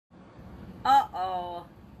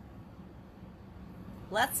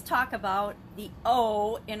let's talk about the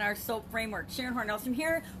O in our SOAP framework. Sharon Horn-Nelson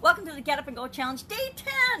here. Welcome to the Get Up and Go Challenge, day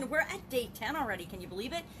 10. We're at day 10 already. Can you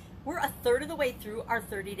believe it? We're a third of the way through our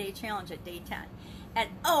 30-day challenge at day 10. And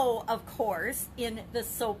O, of course, in the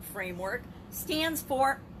SOAP framework stands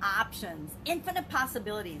for options, infinite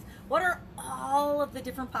possibilities. What are all of the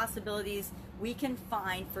different possibilities we can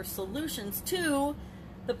find for solutions to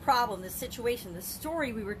the problem, the situation, the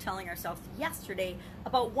story we were telling ourselves yesterday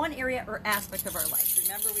about one area or aspect of our life?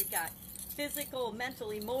 Remember, we've got physical,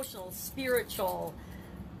 mental, emotional, spiritual,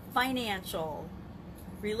 financial,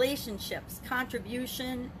 relationships,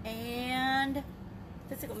 contribution, and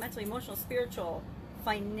physical, mental, emotional, spiritual,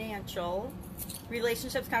 financial,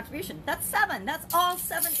 relationships, contribution. That's 7. That's all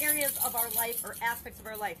 7 areas of our life or aspects of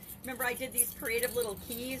our life. Remember, I did these creative little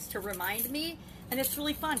keys to remind me, and it's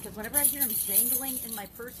really fun because whenever I hear them jangling in my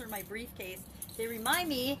purse or my briefcase, they remind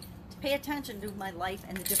me to pay attention to my life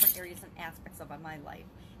and the different areas and aspects of my life.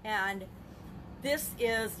 And this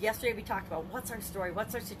is, yesterday we talked about what's our story,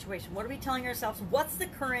 what's our situation, what are we telling ourselves, what's the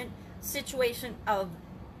current situation of,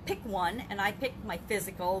 pick one, and I picked my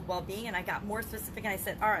physical well-being, and I got more specific, and I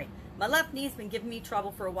said, all right, my left knee's been giving me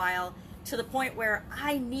trouble for a while, to the point where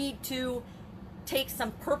I need to take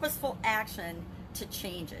some purposeful action to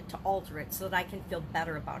change it, to alter it, so that I can feel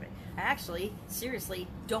better about it. I actually, seriously,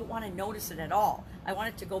 don't want to notice it at all. I want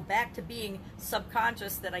it to go back to being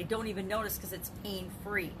subconscious, that I don't even notice because it's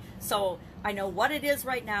pain-free. So I know what it is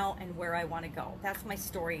right now and where I want to go. That's my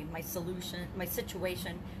story, my solution, my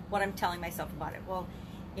situation, what I'm telling myself about it. Well,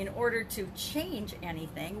 in order to change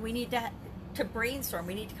anything, we need to brainstorm.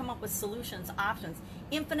 We need to come up with solutions, options,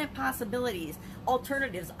 infinite possibilities,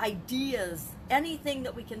 alternatives, ideas, anything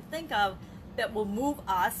that we can think of that will move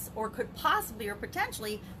us, or could possibly or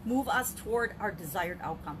potentially move us toward our desired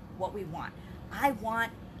outcome, what we want. I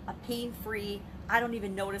want a pain-free, I don't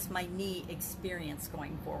even notice my knee experience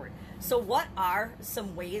going forward. So what are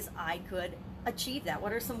some ways I could achieve that?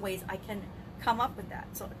 What are some ways I can come up with that?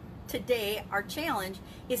 So today, our challenge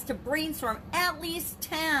is to brainstorm at least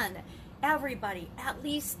 10. Everybody, at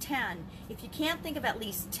least 10. If you can't think of at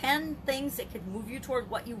least 10 things that could move you toward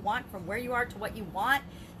what you want, from where you are to what you want,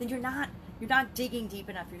 then you're not digging deep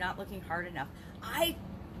enough. You're not looking hard enough.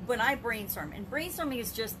 When I brainstorm, and brainstorming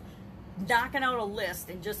is just knocking out a list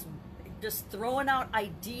and just throwing out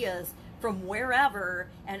ideas from wherever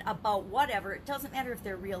and about whatever. It doesn't matter if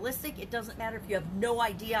they're realistic. It doesn't matter if you have no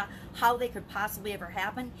idea how they could possibly ever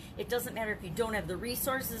happen. It doesn't matter if you don't have the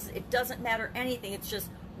resources. It doesn't matter anything. It's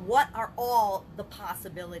just, what are all the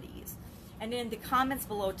possibilities? And in the comments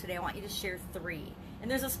below today, I want you to share 3.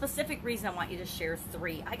 And there's a specific reason I want you to share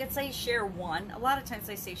 3. I could say share 1. A lot of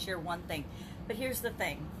times I say share one thing. But here's the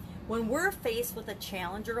thing. When we're faced with a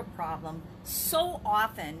challenge or a problem, so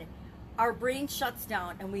often our brain shuts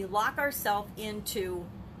down and we lock ourselves into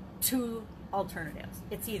 2 alternatives.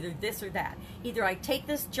 It's either this or that. Either I take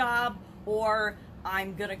this job, or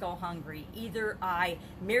I'm gonna go hungry. Either I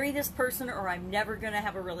marry this person, or I'm never gonna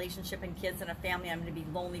have a relationship and kids and a family. I'm gonna be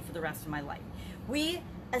lonely for the rest of my life. We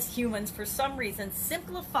as humans, for some reason,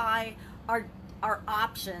 simplify our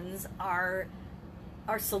options, our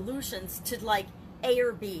solutions to like A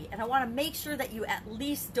or B. And I wanna make sure that you at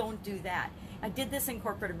least don't do that. I did this in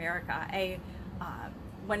corporate America. I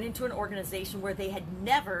went into an organization where they had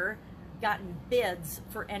never gotten bids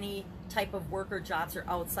for any type of work or jobs or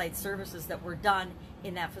outside services that were done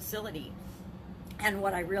in that facility. And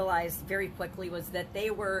what I realized very quickly was that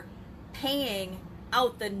they were paying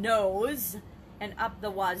out the nose and up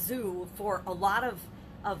the wazoo for a lot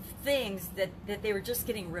of things that they were just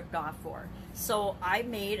getting ripped off for. So I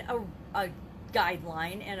made a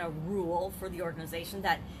guideline and a rule for the organization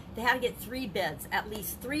that they had to get 3 bids, at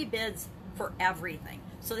least 3 bids for everything.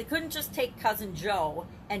 So they couldn't just take Cousin Joe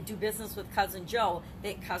and do business with Cousin Joe.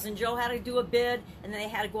 Cousin Joe had to do a bid, and then they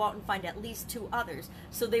had to go out and find at least 2 others.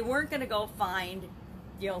 So they weren't going to go find,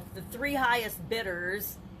 the 3 highest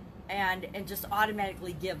bidders and just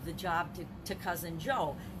automatically give the job to Cousin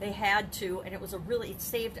Joe. They had to, and it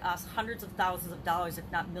saved us hundreds of thousands of dollars, if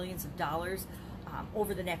not millions of dollars,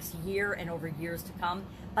 over the next year and over years to come,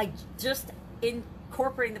 by just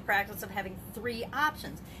incorporating the practice of having 3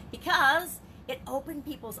 options, because it opened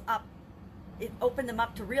them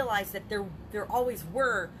up to realize that there always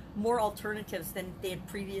were more alternatives than they had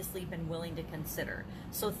previously been willing to consider.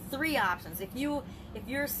 So 3 options. If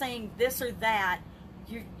you're saying this or that,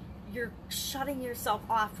 you're shutting yourself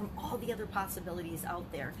off from all the other possibilities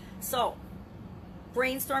out there. So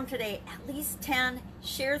brainstorm today, at least 10,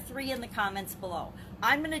 share 3 in the comments below.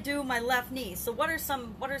 I'm going to do my left knee. So what are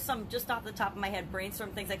some, just off the top of my head,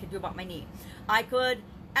 brainstorm things I could do about my knee? I could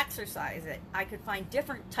exercise it. I could find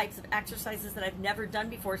different types of exercises that I've never done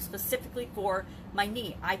before specifically for my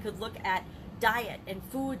knee. I could look at diet and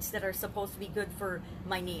foods that are supposed to be good for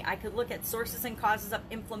my knee. I could look at sources and causes of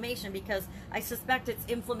inflammation because I suspect it's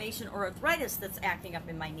inflammation or arthritis that's acting up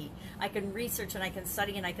in my knee. I can research and I can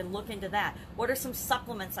study and I can look into that. What are some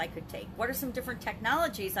supplements I could take? What are some different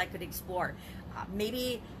technologies I could explore?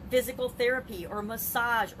 Maybe physical therapy or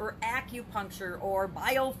massage or acupuncture or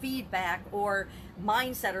biofeedback or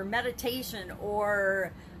mindset or meditation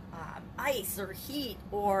or ice or heat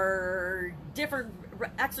or different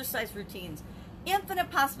exercise routines.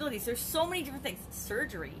 Infinite possibilities. There's so many different things.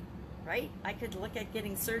 Surgery, right? I could look at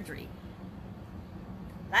getting surgery.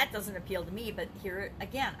 That doesn't appeal to me, but here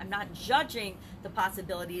again, I'm not judging the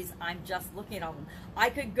possibilities. I'm just looking at all of them. I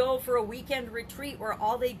could go for a weekend retreat where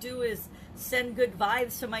all they do is send good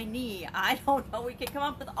vibes to my knee. I don't know. We could come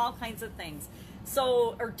up with all kinds of things.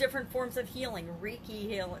 So, or different forms of healing,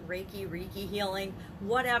 Reiki healing,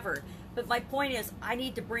 whatever. But my point is, I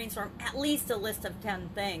need to brainstorm at least a list of 10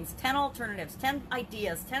 things, 10 alternatives, 10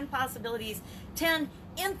 ideas, 10 possibilities, 10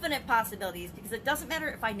 infinite possibilities, because it doesn't matter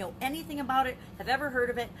if I know anything about it, have ever heard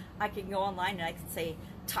of it. I can go online and I can say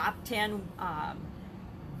top 10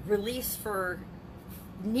 reliefs for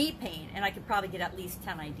knee pain, and I could probably get at least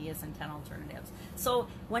 10 ideas and 10 alternatives. So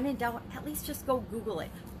when in doubt, at least just go Google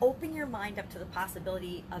it. Open your mind up to the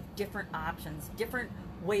possibility of different options, different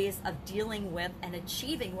ways of dealing with and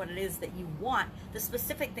achieving what it is that you want, the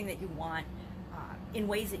specific thing that you want, in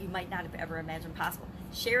ways that you might not have ever imagined possible.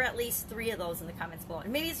 Share at least 3 of those in the comments below.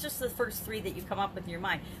 And maybe it's just the first 3 that you come up with in your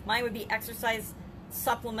mind. Mine would be exercise,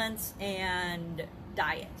 supplements, and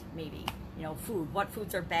diet, maybe. You know, food. What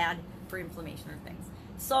foods are bad for inflammation or things.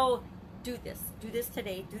 So do this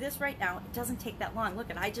today, do this right now. It doesn't take that long.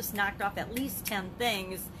 Look, I just knocked off at least 10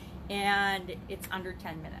 things and it's under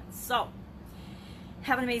 10 minutes. So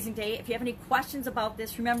have an amazing day. If you have any questions about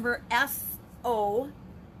this, remember O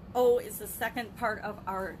is the second part of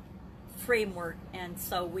our framework. And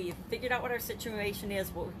so we've figured out what our situation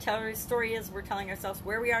is, what our story is. We're telling ourselves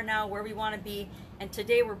where we are now, where we want to be. And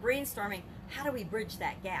today we're brainstorming, how do we bridge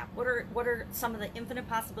that gap? What are some of the infinite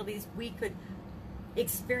possibilities we could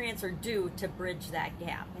experience or do to bridge that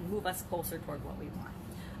gap and move us closer toward what we want?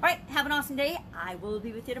 All right, have an awesome day. I will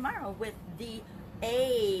be with you tomorrow with the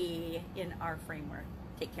A in our framework.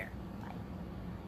 Take care.